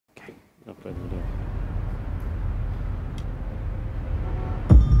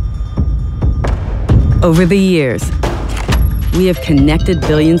Over the years, we have connected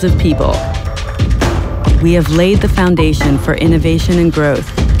billions of people. We have laid the foundation for innovation and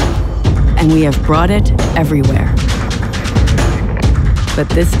growth, and we have brought it everywhere. But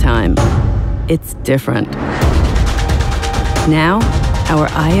this time, it's different. Now, our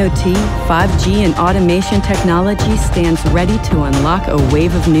IoT, 5G, and automation technology stands ready to unlock a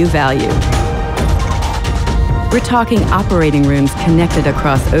wave of new value. We're talking operating rooms connected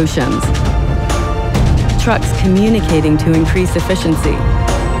across oceans, trucks communicating to increase efficiency,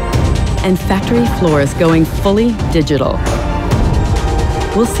 and factory floors going fully digital.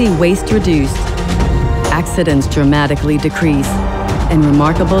 We'll see waste reduced, accidents dramatically decrease, and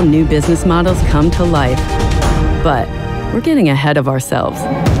remarkable new business models come to life. But we're getting ahead of ourselves.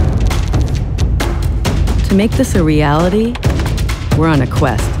 To make this a reality, we're on a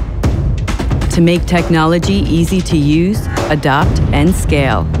quest. To make technology easy to use, adopt, and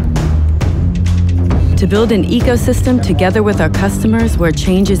scale. To build an ecosystem together with our customers where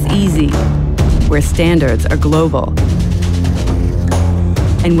change is easy, where standards are global,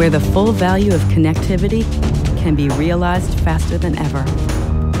 and where the full value of connectivity can be realized faster than ever.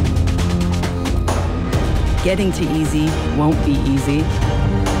 Getting to easy won't be easy,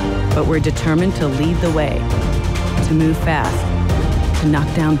 but we're determined to lead the way, to move fast, to knock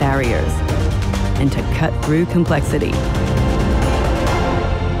down barriers, and to cut through complexity.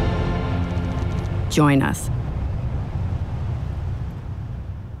 Join us.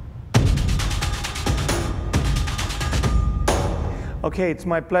 Okay, it's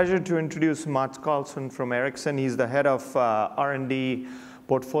my pleasure to introduce Mats Karlsson from Ericsson. He's the head of R&D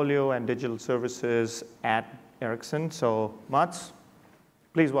portfolio and digital services at Ericsson. So, Mats,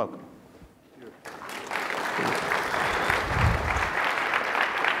 please welcome.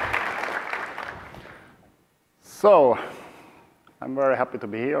 So, I'm very happy to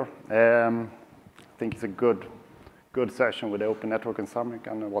be here. I think it's a good session with the Open Networking Summit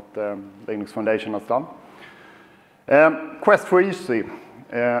and what the Linux Foundation has done. Quest for Easy.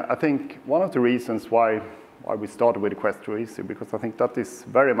 I think one of the reasons why we started with the Quest for Easy, because I think that is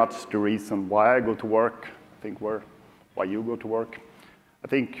very much the reason why I go to work, I think why you go to work. I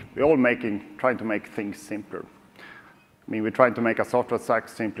think we're all trying to make things simpler. I mean, we're trying to make a software stack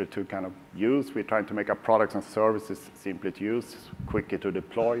simpler to kind of use. We're trying to make our products and services simpler to use, quicker to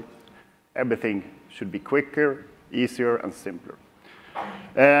deploy. Everything should be quicker, easier, and simpler.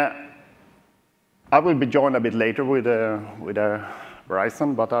 I will be joined a bit later with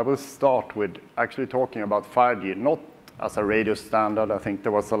Verizon, but I will start with actually talking about 5G, not as a radio standard. I think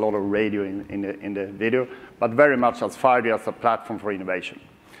there was a lot of radio in the video, but very much as 5G as a platform for innovation.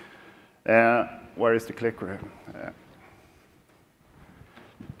 Where is the clicker?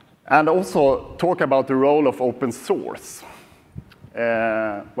 And also talk about the role of open source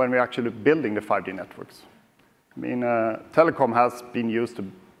when we're actually building the 5G networks. I mean, telecom has been used to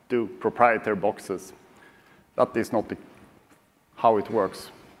do proprietary boxes. That is not how it works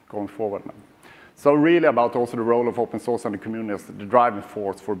going forward now. So really about also the role of open source and the community as the driving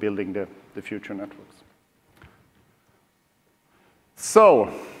force for building the future networks.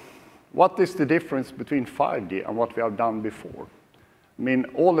 So what is the difference between 5G and what we have done before? I mean,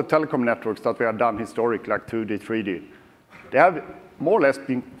 all the telecom networks that we have done historically, like 2G, 3G, they have more or less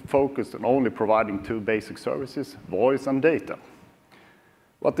been focused on only providing two basic services, voice and data.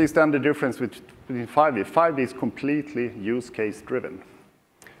 What is then the difference between 5G? 5G is completely use case driven.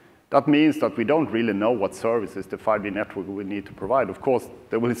 That means that we don't really know what services the 5G network will need to provide. Of course,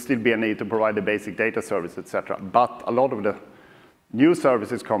 there will still be a need to provide the basic data service, etc. But a lot of the new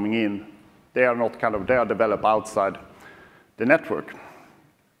services coming in, they are not they are developed outside the network.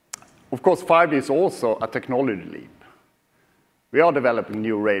 Of course, 5G is also a technology leap. We are developing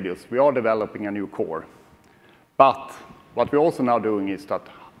new radios. We are developing a new core. But what we're also now doing is that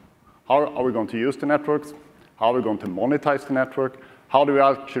how are we going to use the networks? How are we going to monetize the network? How do we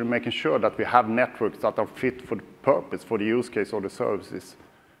actually make sure that we have networks that are fit for the purpose, for the use case or the services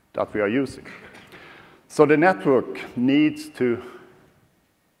that we are using? So the network needs to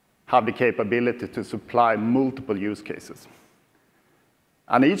have the capability to supply multiple use cases.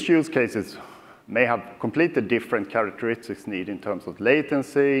 And each use case may have completely different characteristics needed in terms of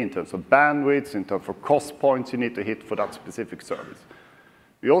latency, in terms of bandwidth, in terms of cost points you need to hit for that specific service.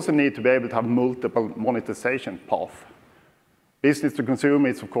 We also need to be able to have multiple monetization paths. Business to consumer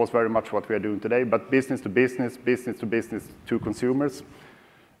is, of course, very much what we are doing today, but business to business to consumers.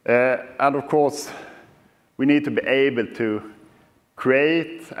 And of course, we need to be able to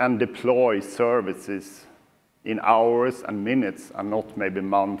create and deploy services in hours and minutes, and not maybe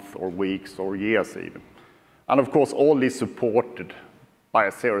months or weeks or years even. And of course, all this supported by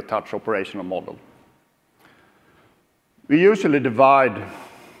a zero-touch operational model. We usually divide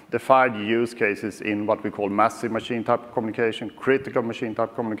the 5G use cases in what we call massive machine type communication, critical machine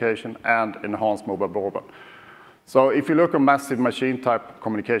type communication, and enhanced mobile broadband. So if you look at massive machine type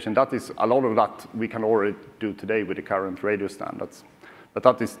communication, that is a lot of that we can already do today with the current radio standards. But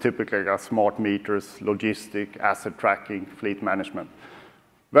that is typically like smart meters, logistic, asset tracking, fleet management.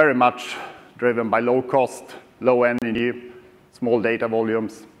 Very much driven by low cost, low energy, small data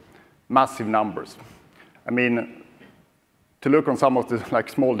volumes, massive numbers. I mean, to look on some of the like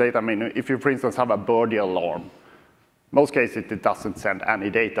small data, I mean, if you, for instance, have a birdie alarm, most cases it doesn't send any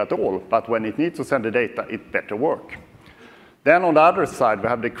data at all, but when it needs to send the data, it better work. Then on the other side, we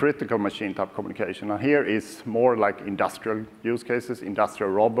have the critical machine type communication, and here is more like industrial use cases,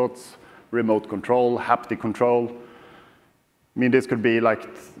 industrial robots, remote control, haptic control. I mean, this could be like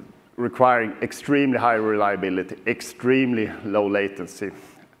requiring extremely high reliability, extremely low latency,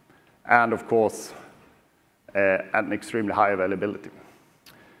 and of course, an extremely high availability.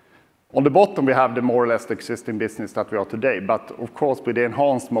 On the bottom, we have the more or less the existing business that we are today, but of course, with the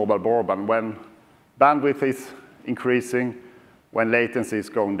enhanced mobile broadband, when bandwidth is increasing, when latency is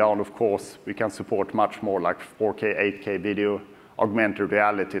going down, of course, we can support much more like 4K, 8K video, augmented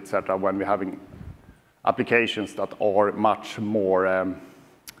reality, etc., when we're having applications that are much more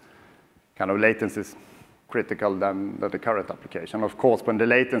kind of latency critical than the current application. Of course, when the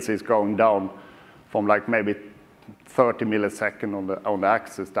latency is going down from like maybe 30 milliseconds on the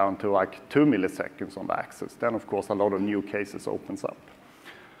access down to like 2 milliseconds on the access, then of course a lot of new cases opens up.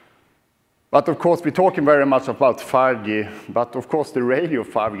 But of course we're talking very much about 5G, but of course the radio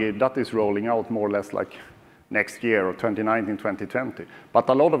 5G, that is rolling out more or less like next year or 2019, 2020. But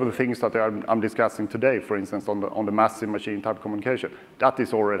a lot of the things that I'm discussing today, for instance, on the massive machine type communication, that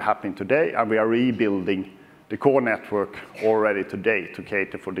is already happening today, and we are rebuilding the core network already today to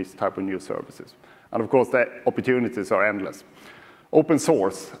cater for this type of new services. And of course, the opportunities are endless. Open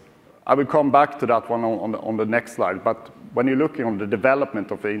source, I will come back to that one on the next slide, but when you're looking on the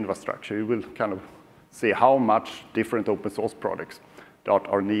development of the infrastructure, you will kind of see how much different open source products that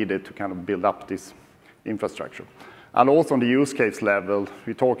are needed to kind of build up this infrastructure. And also on the use case level,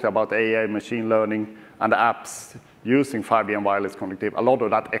 we talked about AI, machine learning, and apps using 5G and wireless connectivity. A lot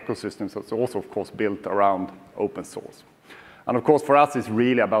of that ecosystem is also, of course, built around open source. And of course, for us, it's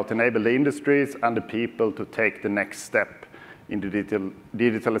really about enabling the industries and the people to take the next step in the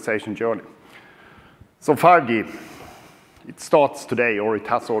digitalization journey. So 5G, it starts today, or it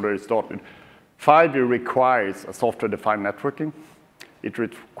has already started. 5G requires a software-defined networking. It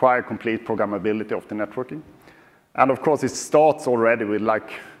requires complete programmability of the networking. And of course, it starts already with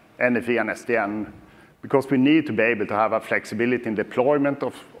like NFV and SDN, because we need to be able to have a flexibility in deployment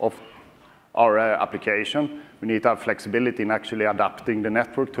of our application. We need to have flexibility in actually adapting the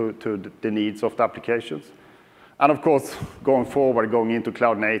network to the needs of the applications. And of course, going forward, going into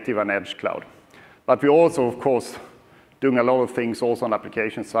cloud native and edge cloud. But we also, of course, doing a lot of things also on the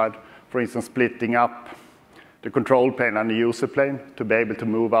application side. For instance, splitting up the control plane and the user plane to be able to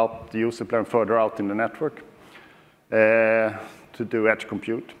move out the user plane further out in the network to do edge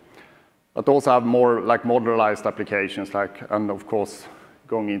compute. But also have more like modularized applications, and of course,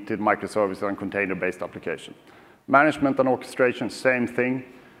 going into microservices and container-based application. Management and orchestration, same thing.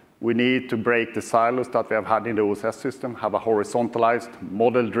 We need to break the silos that we have had in the OSS system, have a horizontalized,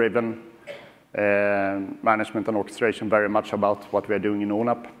 model-driven management and orchestration, very much about what we are doing in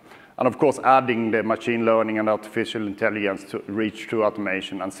ONAP. And of course, adding the machine learning and artificial intelligence to reach true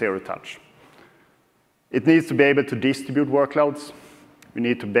automation and zero touch. It needs to be able to distribute workloads. We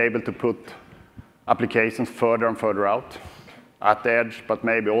need to be able to put applications further and further out at the edge, but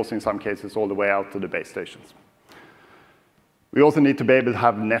maybe also in some cases all the way out to the base stations. We also need to be able to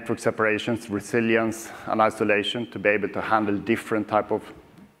have network separations, resilience, and isolation to be able to handle different type of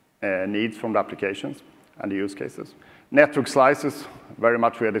needs from the applications and the use cases. Network slices, very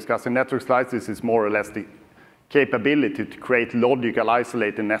much we are discussing. Network slices is more or less the capability to create logical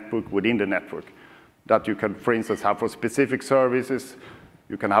isolated network within the network that you can, for instance, have for specific services.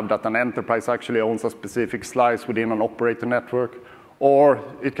 You can have that an enterprise actually owns a specific slice within an operator network, or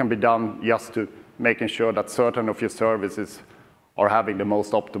it can be done just to making sure that certain of your services are having the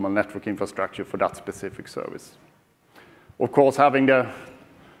most optimal network infrastructure for that specific service. Of course, having the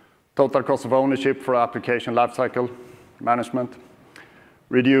total cost of ownership for application lifecycle management,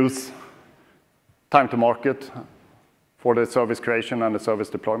 reduce time to market for the service creation and the service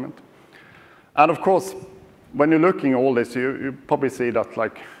deployment. And of course, when you're looking at all this, you probably see that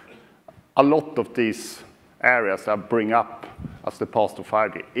like a lot of these areas that bring up as the path to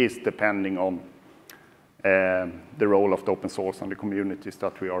 5G is depending on the role of the open source and the communities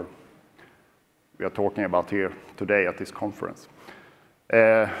that we are talking about here today at this conference.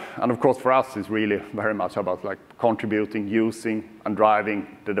 And of course, for us, it's really very much about like contributing, using, and driving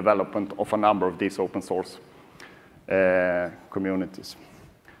the development of a number of these open source communities.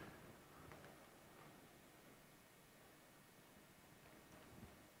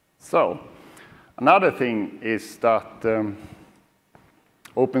 So, another thing is that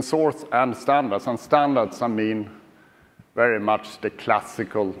open source and standards, I mean very much the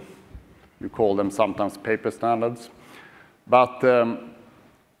classical, you call them sometimes paper standards, but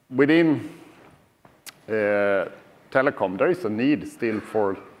within telecom, there is a need still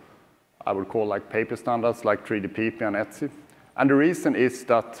for, I would call like paper standards like 3GPP and ETSI. And the reason is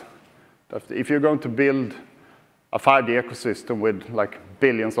that if you're going to build a 5G ecosystem with like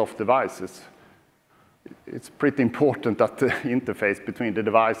billions of devices, it's pretty important that the interface between the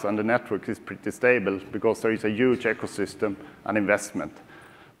device and the network is pretty stable because there is a huge ecosystem and investment.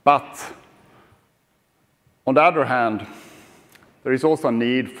 But on the other hand, there is also a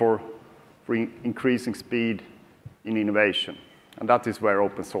need for increasing speed in innovation, and that is where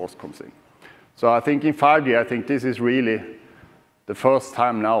open source comes in. So I think in 5G, I think this is really the first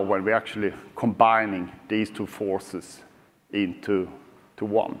time now when we're actually combining these two forces into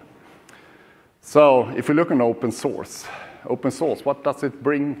one. So if we look at open source, what does it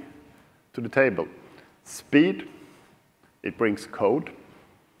bring to the table? Speed, it brings code,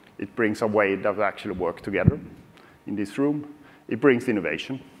 it brings a way that we actually work together in this room, it brings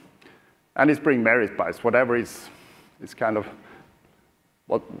innovation, and it brings merit bias. Whatever is kind of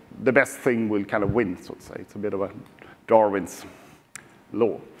what the best thing will kind of win, so to say. It's a bit of a Darwin's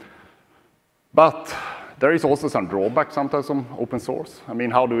law. But there is also some drawbacks sometimes on open source. I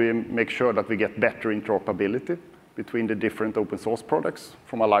mean, how do we make sure that we get better interoperability between the different open source products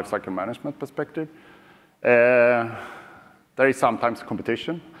from a lifecycle management perspective? There is sometimes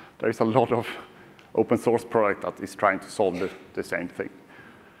competition. There is a lot of open source product that is trying to solve the same thing.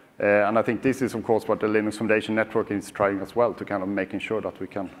 And I think this is, of course, what the Linux Foundation Network is trying as well, to kind of making sure that we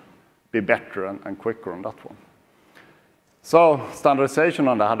can be better and quicker on that one. So standardization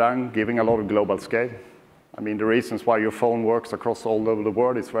on the other hand, giving a lot of global scale. I mean, the reasons why your phone works across all over the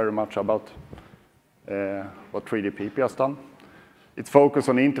world is very much about what 3GPP has done. It's focused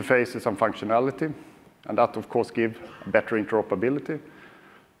on interfaces and functionality, and that, of course, gives better interoperability.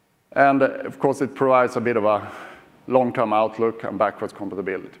 And, of course, it provides a bit of a long-term outlook and backwards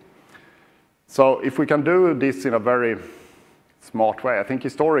compatibility. So if we can do this in a very smart way, I think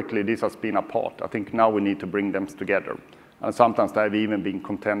historically this has been apart. I think now we need to bring them together. And sometimes they have even been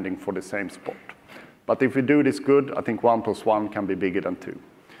contending for the same spot. But if we do this good, I think 1 + 1 can be bigger than 2.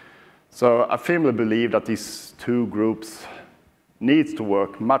 So I firmly believe that these two groups need to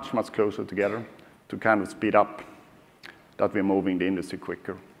work much, much closer together to kind of speed up that we're moving the industry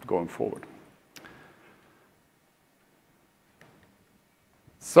quicker going forward.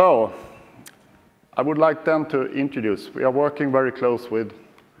 So I would like then to introduce, we are working very close with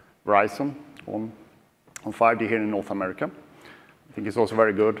Verizon on 5G here in North America. I think it's also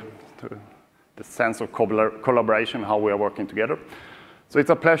very good to the sense of collaboration, how we are working together. So it's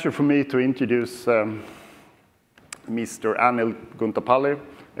a pleasure for me to introduce Mr. Anil Guntupalli,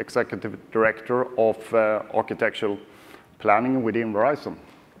 Executive Director of Architectural Planning within Verizon.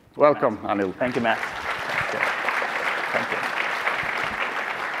 Welcome, Anil. Thank you, Matt. Thank you.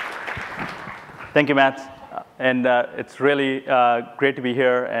 Thank you, Matt. And it's really great to be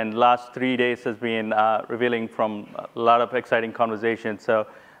here. And last 3 days has been revealing from a lot of exciting conversations. So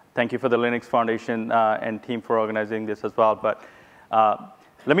thank you for the Linux Foundation and team for organizing this as well. But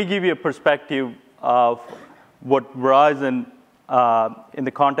let me give you a perspective of what Verizon, in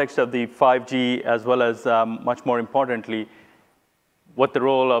the context of the 5G, as well as much more importantly, what the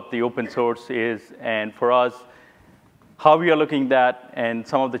role of the open source is, and for us, how we are looking at that, and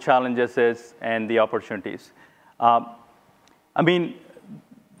some of the challenges is, and the opportunities. I mean,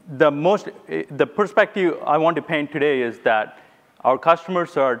 the perspective I want to paint today is that our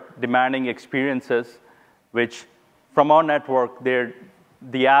customers are demanding experiences, which from our network,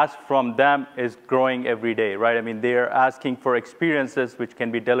 the ask from them is growing every day, right? I mean, they're asking for experiences which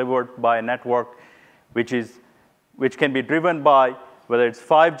can be delivered by a network, which can be driven by whether it's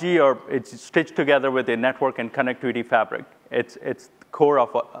 5G or it's stitched together with a network and connectivity fabric. It's core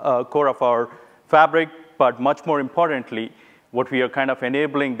of our fabric, but much more importantly, what we are kind of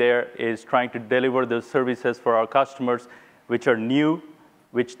enabling there is trying to deliver those services for our customers, which are new,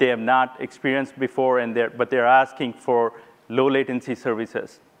 which they have not experienced before, but they're asking for low latency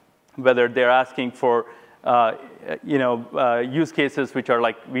services. Whether they're asking for use cases which are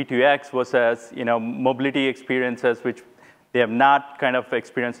like V2X versus mobility experiences which they have not kind of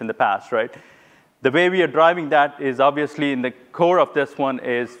experienced in the past, right? The way we are driving that is obviously in the core of this one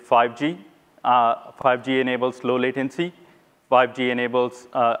is 5G. 5G enables low latency. 5G enables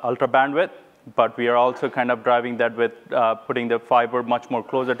ultra bandwidth. But we are also kind of driving that with putting the fiber much more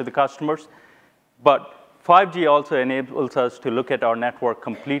closer to the customers. But 5G also enables us to look at our network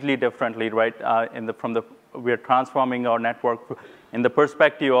completely differently, right? We are transforming our network in the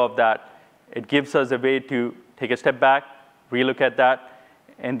perspective of that. It gives us a way to take a step back, relook at that,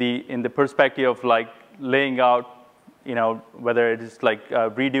 in the perspective of like laying out, whether it is like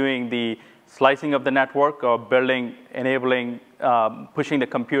redoing the slicing of the network or building, enabling, pushing the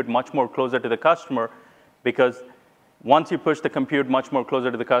compute much more closer to the customer, because once you push the compute much more closer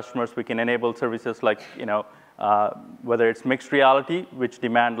to the customers, we can enable services like, whether it's mixed reality, which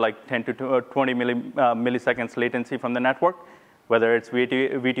demand like 10 to 20 milliseconds latency from the network, whether it's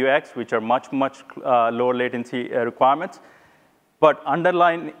V2X, which are much lower latency requirements. But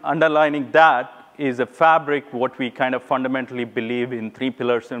underlining that is a fabric, what we kind of fundamentally believe in 3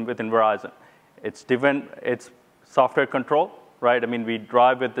 pillars within Verizon. It's software control, right? I mean, we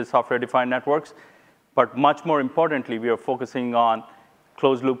drive with the software-defined networks. But much more importantly, we are focusing on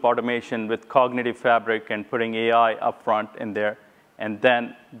closed-loop automation with cognitive fabric and putting AI upfront in there. And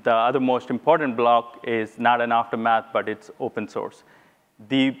then the other most important block is not an aftermath, but it's open source.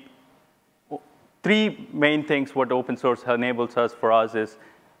 The 3 main things what open source enables us for us is,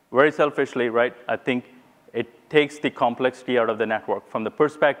 very selfishly, right, I think it takes the complexity out of the network. From the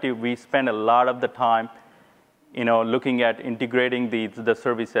perspective, we spend a lot of the time looking at integrating the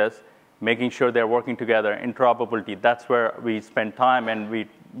services, making sure they're working together, interoperability. That's where we spend time, and we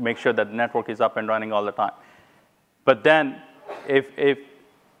make sure that the network is up and running all the time. But then if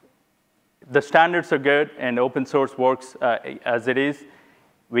the standards are good and open source works as it is,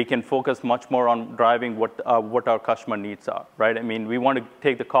 we can focus much more on driving what our customer needs are, right? I mean, we want to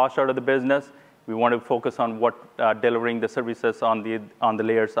take the cost out of the business. We want to focus on delivering the services on the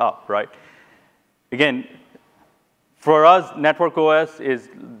layers up, right? Again, for us, Network OS is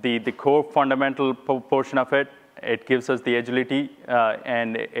the core fundamental portion of it. It gives us the agility,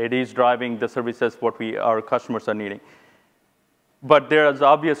 and it is driving the services what our customers are needing. But there's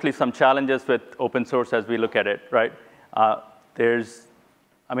obviously some challenges with open source as we look at it, right?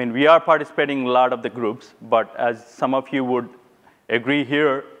 We are participating in a lot of the groups, but as some of you would agree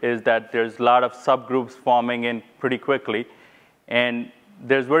here, is that there's a lot of subgroups forming in pretty quickly, and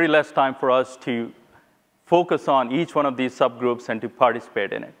there's very less time for us to focus on each one of these subgroups and to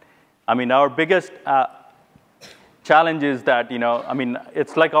participate in it. Our biggest challenge is that,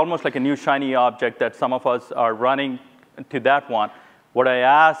 it's like almost like a new shiny object that some of us are running to that one. What I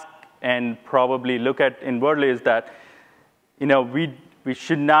ask and probably look at inwardly is that, we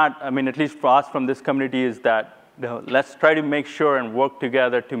should not, at least for us from this community, is that let's try to make sure and work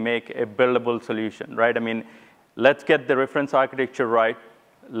together to make a buildable solution, right? Let's get the reference architecture right.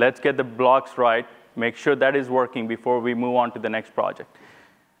 Let's get the blocks right. Make sure that is working before we move on to the next project.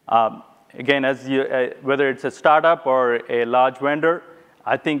 Again, whether it's a startup or a large vendor,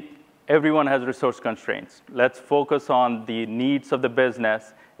 I think everyone has resource constraints. Let's focus on the needs of the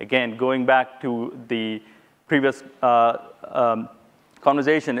business. Again, going back to the previous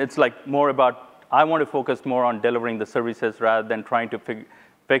conversation, it's like more about, I want to focus more on delivering the services rather than trying to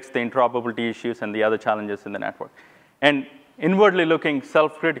fix the interoperability issues and the other challenges in the network. And inwardly looking,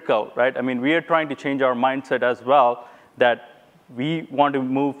 self-critical, right? We are trying to change our mindset as well, that we want to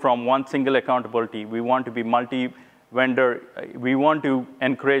move from one single accountability. We want to be multi-vendor. We want to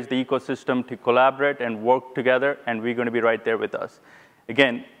encourage the ecosystem to collaborate and work together, and we're going to be right there with us.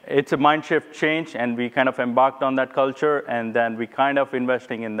 Again, it's a mind shift change, and we kind of embarked on that culture, and then we kind of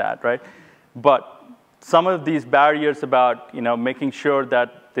investing in that, right? But some of these barriers about making sure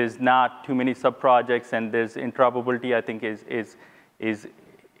that there's not too many sub-projects and there's interoperability, I think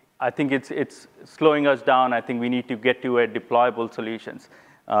it's slowing us down. I think we need to get to a deployable solutions.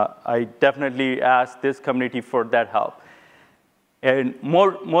 I definitely ask this community for that help. And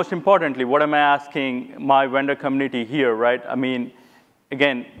most importantly, what am I asking my vendor community here, right?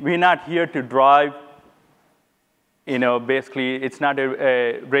 Again, we're not here to drive, basically, it's not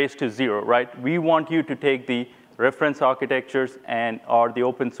a race to zero, right? We want you to take the reference architectures or the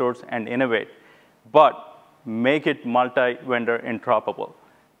open source and innovate, but make it multi-vendor interoperable.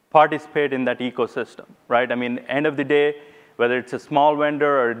 Participate in that ecosystem, right? End of the day, whether it's a small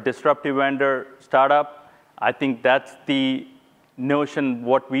vendor or a disruptive vendor, startup, I think that's the notion,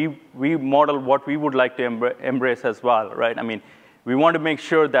 what we model, what we would like to embrace as well, right? We want to make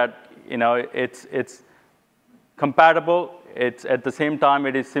sure that it's compatible. It's at the same time,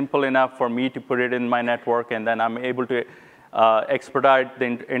 it is simple enough for me to put it in my network, and then I'm able to expedite the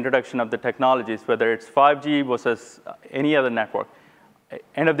introduction of the technologies, whether it's 5G versus any other network.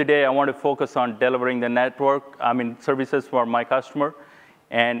 End of the day, I want to focus on delivering the network, services for my customer.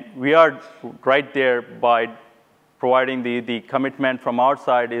 And we are right there by providing the commitment from our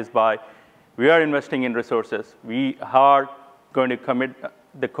side is by, we are investing in resources. We are going to commit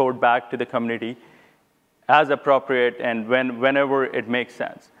the code back to the community as appropriate and whenever it makes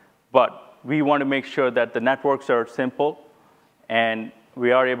sense. But we want to make sure that the networks are simple and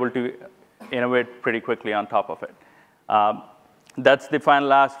we are able to innovate pretty quickly on top of it. That's the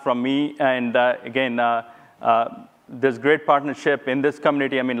final ask from me. And again, there's great partnership in this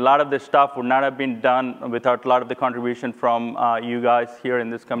community. A lot of this stuff would not have been done without a lot of the contribution from you guys here in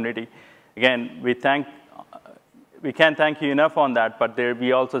this community. Again, we can't thank you enough on that, but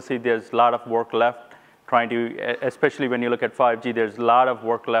we also see there's a lot of work left trying to, especially when you look at 5G, there's a lot of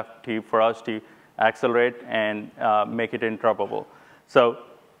work left for us to accelerate and make it interoperable. So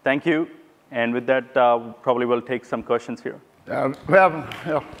thank you. And with that, probably we'll take some questions here.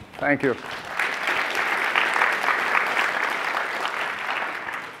 Thank you.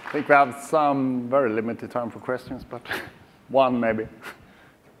 I think we have some very limited time for questions, but one maybe.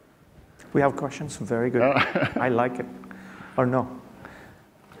 We have questions? Very good. I like it. Or no?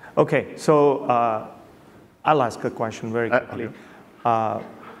 OK, so I'll ask a question very quickly.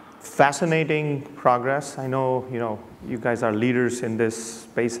 Fascinating progress. I know, you guys are leaders in this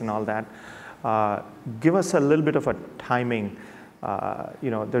space and all that. Give us a little bit of a timing.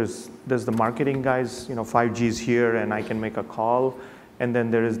 There's the marketing guys, 5G is here and I can make a call. And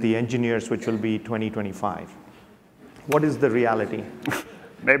then there is the engineers, which will be 2025. What is the reality?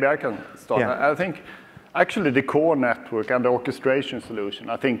 Maybe I can start. Yeah. I think actually the core network and the orchestration solution,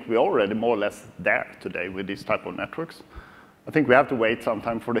 I think we're already more or less there today with these type of networks. I think we have to wait some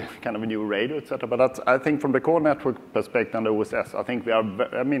time for the kind of a new radio, et cetera. But I think from the core network perspective and the OSS, I think we are,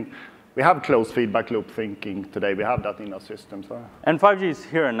 we have closed feedback loop thinking today. We have that in our system. So. And 5G is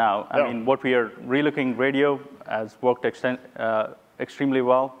here now. What we are relooking radio has worked extremely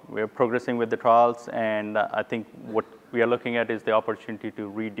well. We are progressing with the trials, and I think what we are looking at is the opportunity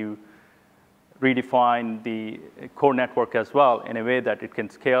to redefine the core network as well in a way that it can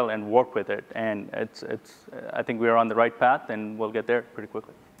scale and work with it. And I think we are on the right path, and we'll get there pretty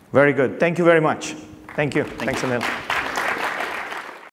quickly. Very good. Thank you very much. Thank you. Thanks, Anil.